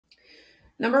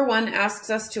Number 1 asks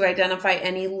us to identify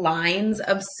any lines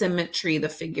of symmetry the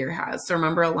figure has. So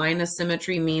remember, a line of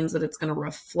symmetry means that it's going to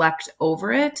reflect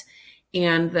over it,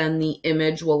 and then the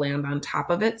image will land on top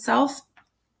of itself.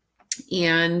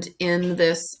 And in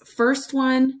this first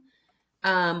one,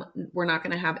 we're not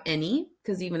going to have any,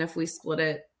 because even if we split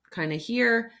it kind of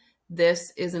here,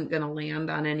 this isn't going to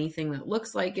land on anything that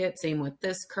looks like it. Same with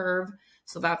this curve.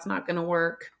 So that's not going to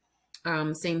work.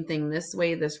 Same thing this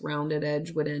way. This rounded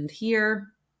edge would end here.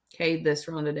 Okay, this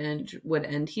rounded edge would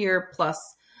end here, plus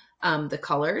the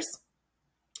colors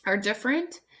are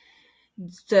different.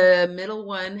 The middle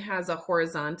one has a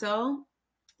horizontal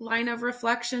line of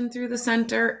reflection through the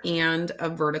center and a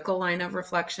vertical line of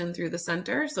reflection through the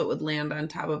center. So it would land on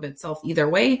top of itself either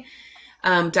way.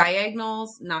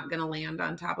 Diagonals, not going to land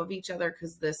on top of each other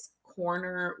because this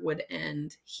corner would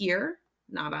end here,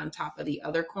 not on top of the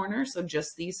other corner. So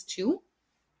just these two.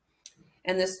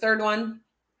 And this third one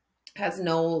has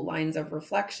no lines of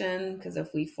reflection, because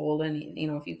if we fold any,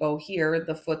 if you go here,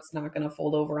 the foot's not going to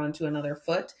fold over onto another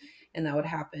foot. And that would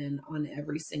happen on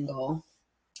every single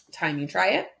time you try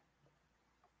it.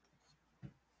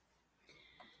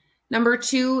 Number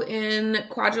 2 in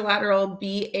quadrilateral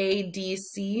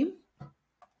BADC,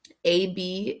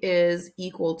 AB is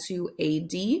equal to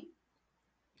AD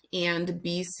and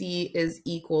BC is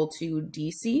equal to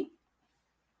DC.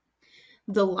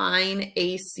 The line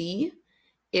AC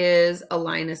is a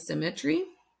line of symmetry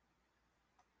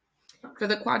for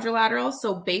the quadrilateral.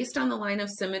 So based on the line of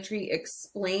symmetry,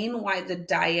 explain why the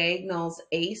diagonals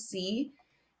AC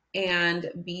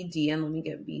and BD, and let me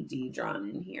get BD drawn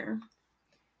in here,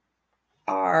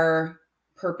 are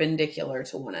perpendicular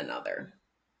to one another.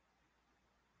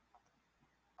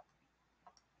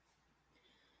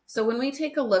 So when we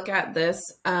take a look at this,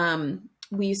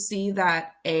 we see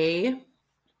that A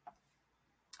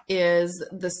is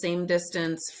the same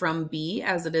distance from B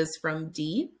as it is from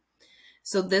D.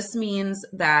 So this means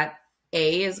that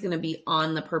A is going to be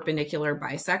on the perpendicular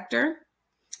bisector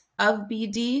of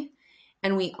BD.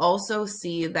 And we also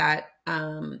see that,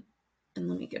 and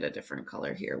let me get a different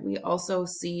color here. We also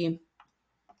see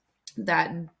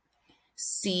that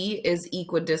C is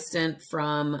equidistant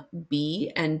from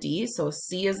B and D. So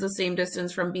C is the same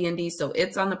distance from B and D. So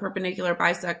it's on the perpendicular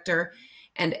bisector.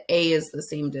 And A is the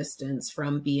same distance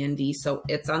from B and D. So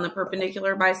it's on the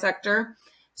perpendicular bisector.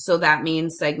 So that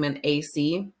means segment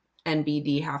AC and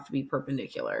BD have to be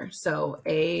perpendicular. So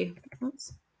A,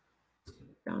 oops,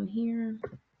 down here.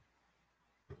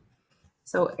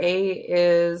 So A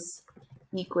is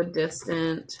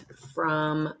equidistant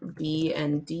from B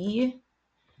and D.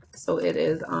 So it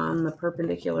is on the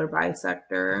perpendicular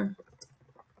bisector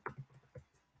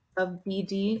of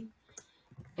BD.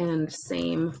 And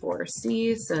same for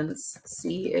C, since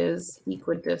C is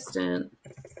equidistant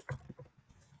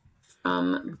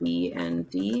from B and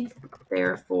D.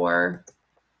 Therefore,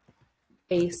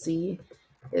 AC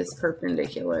is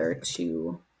perpendicular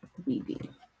to BD.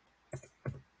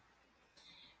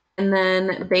 And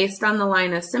then based on the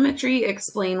line of symmetry,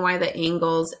 explain why the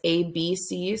angles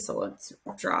ABC, so let's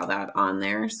draw that on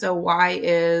there. So why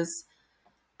is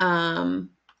angle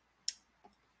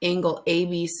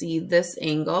ABC, this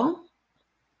angle,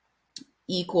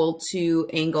 equal to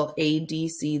angle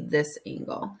ADC, this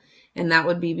angle? And that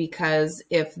would be because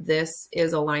if this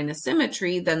is a line of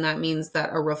symmetry, then that means that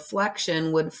a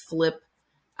reflection would flip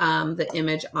the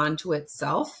image onto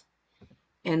itself.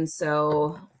 And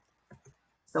so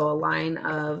a line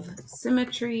of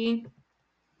symmetry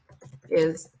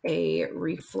is a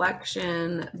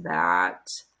reflection that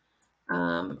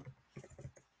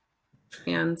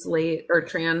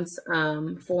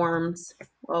transforms,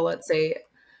 well, let's say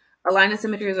a line of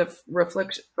symmetry is a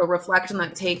reflection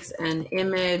that takes an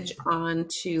image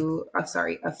onto,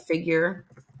 a figure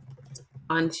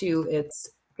onto its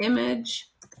image.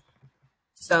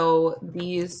 So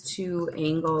these two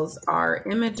angles are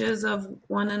images of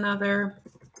one another,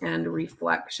 and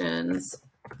reflections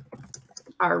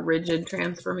are rigid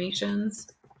transformations.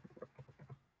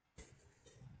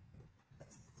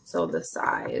 So the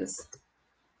size,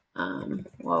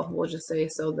 well, we'll just say,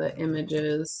 so the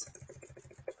images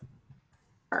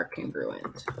are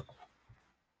congruent.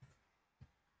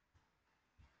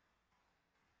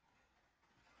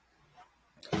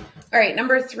 All right,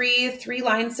 number 3, 3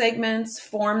 line segments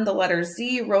form the letter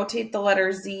Z. Rotate the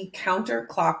letter Z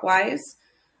counterclockwise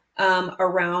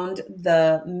around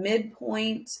the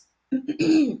midpoint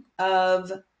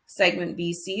of segment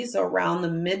BC. So around the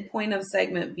midpoint of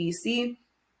segment BC,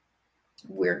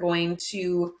 we're going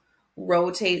to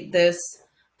rotate this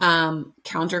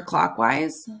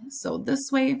counterclockwise. So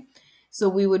this way. So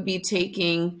we would be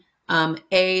taking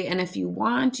A, and if you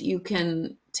want, you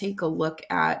can take a look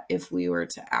at if we were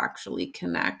to actually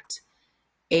connect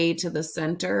A to the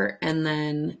center and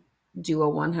then do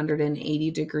a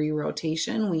 180-degree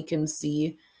rotation, we can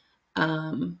see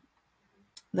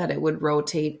that it would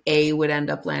rotate. A would end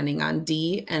up landing on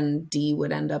D, and D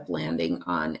would end up landing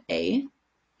on A.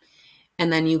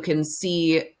 And then you can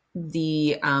see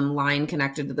the line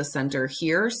connected to the center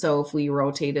here. So if we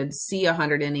rotated C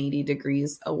 180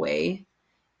 degrees away,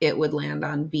 it would land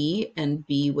on B, and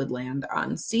B would land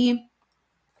on C.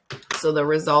 So the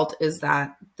result is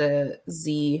that the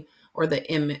Z, or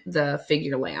the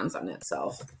figure, lands on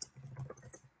itself.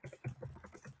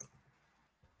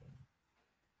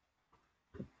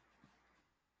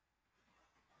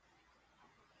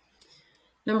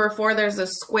 Number 4, there's a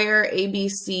square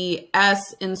ABCS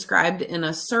inscribed in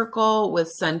a circle with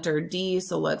center D.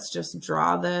 So let's just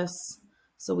draw this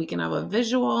so we can have a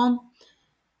visual.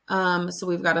 So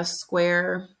we've got a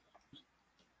square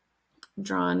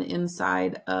drawn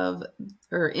inside of,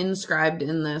 or inscribed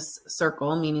in this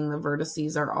circle, meaning the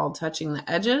vertices are all touching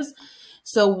the edges.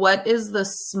 So what is the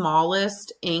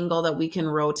smallest angle that we can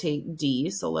rotate D?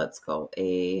 So let's go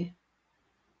A,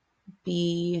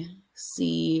 B,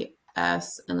 C,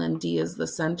 S, and then D is the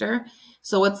center.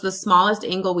 So what's the smallest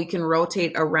angle we can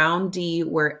rotate around D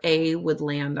where A would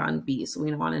land on B? So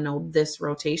we want to know this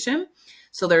rotation.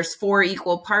 So there's 4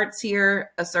 equal parts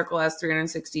here. A circle has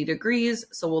 360 degrees.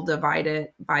 So we'll divide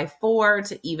it by 4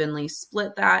 to evenly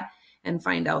split that and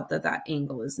find out that that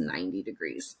angle is 90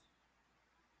 degrees.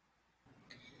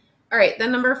 All right,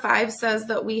 then number 5 says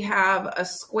that we have a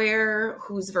square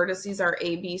whose vertices are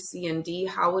A, B, C, and D.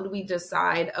 How would we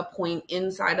decide a point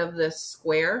inside of this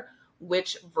square,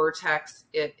 which vertex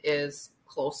it is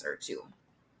closer to?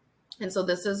 And so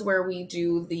this is where we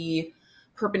do the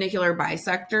perpendicular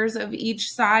bisectors of each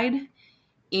side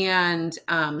and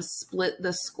split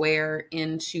the square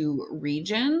into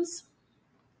regions.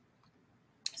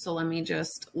 So let me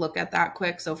just look at that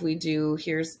quick. So if we do,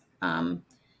 here's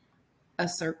a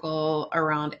circle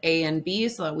around A and B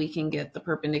so that we can get the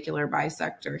perpendicular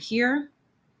bisector here.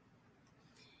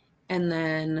 And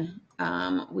then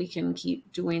we can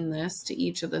keep doing this to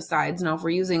each of the sides. Now, if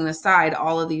we're using the side,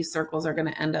 all of these circles are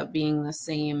going to end up being the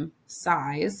same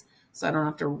size. So I don't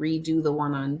have to redo the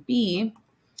one on B.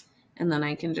 And then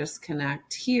I can just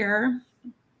connect here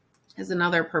as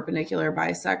another perpendicular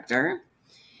bisector.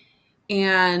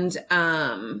 And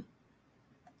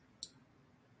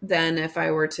then if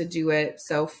I were to do it,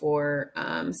 so for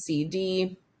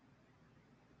CD,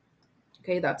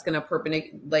 okay, that's going to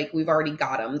perpendicular, like we've already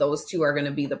got them. Those two are going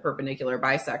to be the perpendicular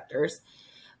bisectors.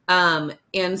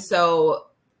 And so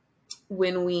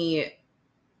when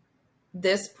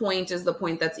this point is the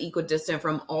point that's equidistant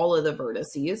from all of the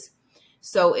vertices.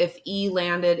 So if E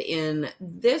landed in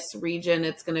this region,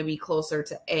 it's going to be closer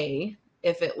to A.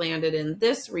 If it landed in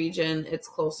this region, it's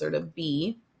closer to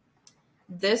B.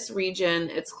 This region,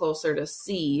 it's closer to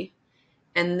C,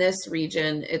 and this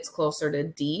region, it's closer to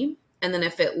D. And then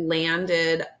if it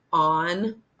landed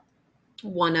on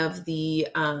one of the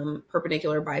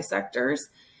perpendicular bisectors,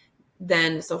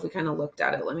 then, so if we kind of looked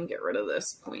at it, let me get rid of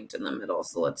this point in the middle.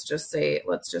 So let's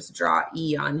just draw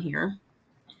E on here.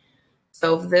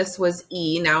 So if this was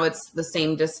E, now it's the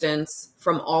same distance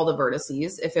from all the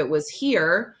vertices. If it was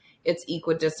here, it's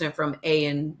equidistant from A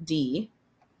and D.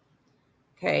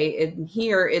 Okay, and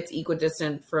here it's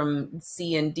equidistant from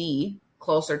C and D,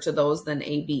 closer to those than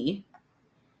AB.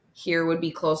 Here would be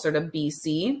closer to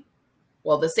BC.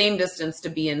 Well, the same distance to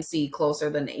B and C, closer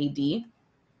than AD.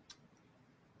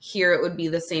 Here it would be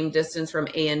the same distance from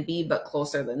A and B, but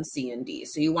closer than C and D.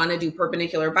 So you want to do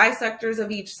perpendicular bisectors of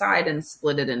each side and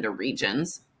split it into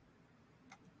regions.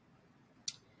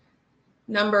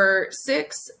 Number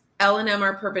 6, L and M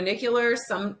are perpendicular,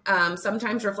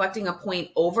 sometimes reflecting a point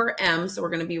over M. So we're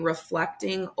going to be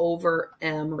reflecting over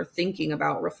M, or thinking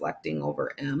about reflecting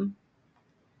over M.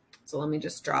 So let me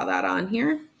just draw that on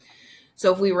here.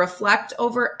 So if we reflect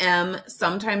over M,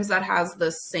 sometimes that has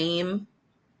the same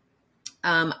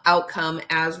outcome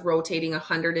as rotating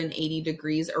 180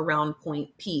 degrees around point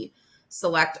P.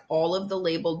 Select all of the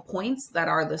labeled points that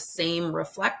are the same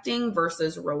reflecting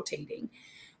versus rotating.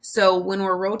 So when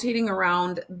we're rotating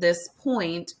around this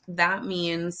point, that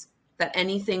means that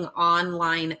anything on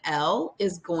line L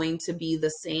is going to be the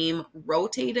same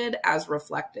rotated as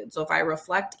reflected. So if I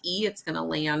reflect E, it's going to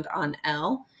land on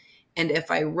L. And if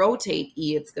I rotate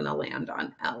E, it's going to land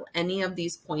on L. Any of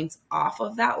these points off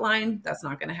of that line, that's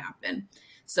not going to happen.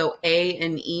 So A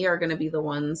and E are going to be the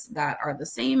ones that are the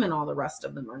same, and all the rest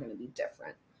of them are going to be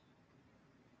different.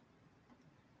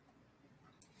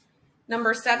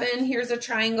 Number 7, here's a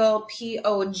triangle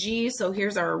POG. So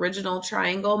here's our original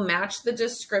triangle. Match the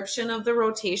description of the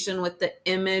rotation with the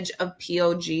image of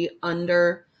POG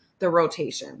under the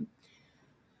rotation.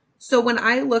 So when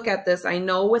I look at this, I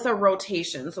know with a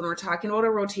rotation, so when we're talking about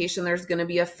a rotation, there's going to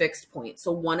be a fixed point.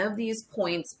 So one of these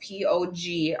points,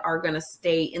 POG, are going to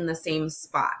stay in the same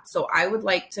spot. So I would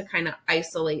like to kind of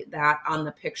isolate that on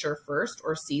the picture first,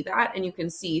 or see that. And you can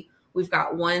see we've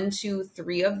got 1, 2,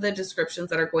 3 of the descriptions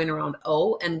that are going around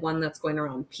O and 1 that's going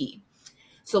around P.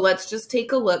 So let's just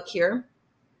take a look here.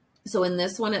 So in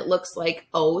this one, it looks like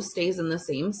O stays in the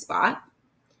same spot.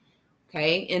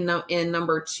 Okay, in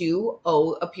number 2,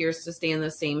 O appears to stay in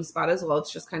the same spot as well.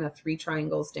 It's just kind of 3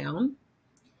 triangles down.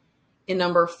 In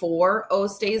number 4, O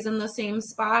stays in the same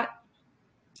spot.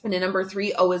 And in number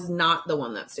 3, O is not the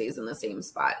one that stays in the same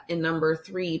spot. In number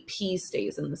 3, P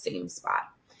stays in the same spot.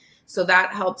 So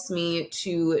that helps me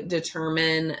to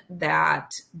determine that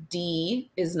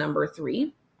D is number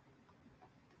 3.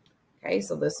 Okay,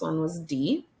 so this one was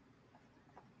D.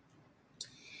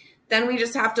 Then we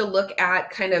just have to look at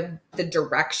kind of the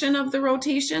direction of the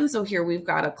rotation. So here we've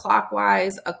got a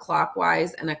clockwise,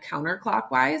 and a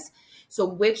counterclockwise. So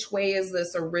which way is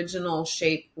this original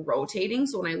shape rotating?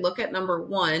 So when I look at number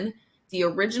 1, the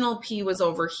original P was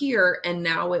over here and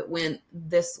now it went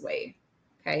this way.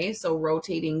 Okay, so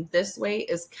rotating this way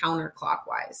is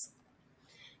counterclockwise.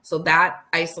 So that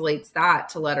isolates that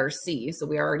to letter C. So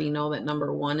we already know that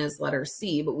number 1 is letter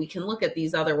C, but we can look at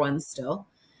these other ones still.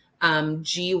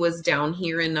 G was down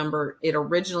here in it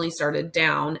originally started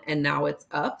down and now it's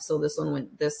up. So this one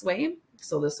went this way.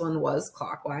 So this one was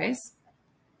clockwise.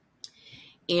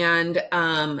 And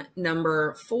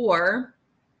number 4,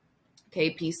 okay,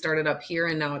 P started up here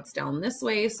and now it's down this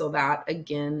way. So that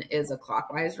again is a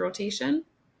clockwise rotation.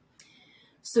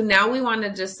 So now we want to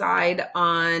decide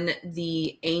on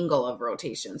the angle of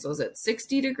rotation. So is it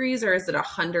 60 degrees or is it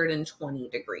 120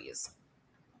 degrees?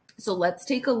 So let's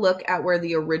take a look at where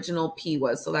the original P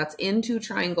was. So that's in 2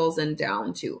 triangles and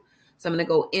down 2. So I'm going to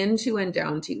go into and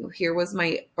down 2. Here was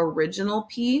my original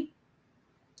P,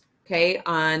 okay,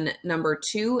 on number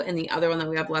 2. And the other one that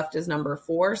we have left is number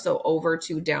 4. So over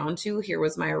 2, down 2. Here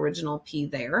was my original P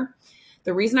there.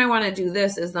 The reason I want to do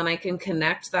this is then I can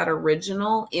connect that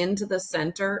original into the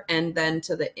center and then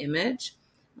to the image.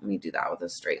 Let me do that with a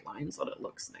straight line so that it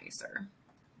looks nicer.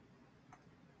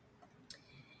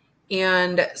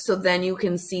 And so then you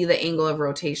can see the angle of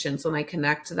rotation. So when I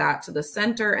connect that to the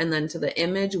center and then to the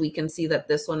image, we can see that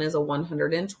this one is a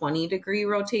 120 degree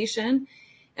rotation.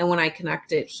 And when I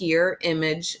connect it here,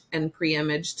 image and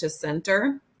pre-image to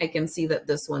center, I can see that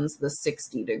this one's the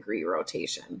 60 degree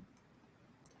rotation.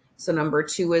 So number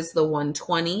 2 is the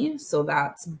 120, so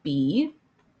that's B.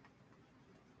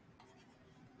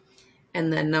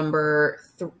 And then number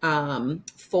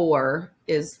 4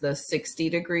 is the 60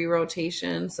 degree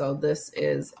rotation. So this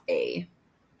is A.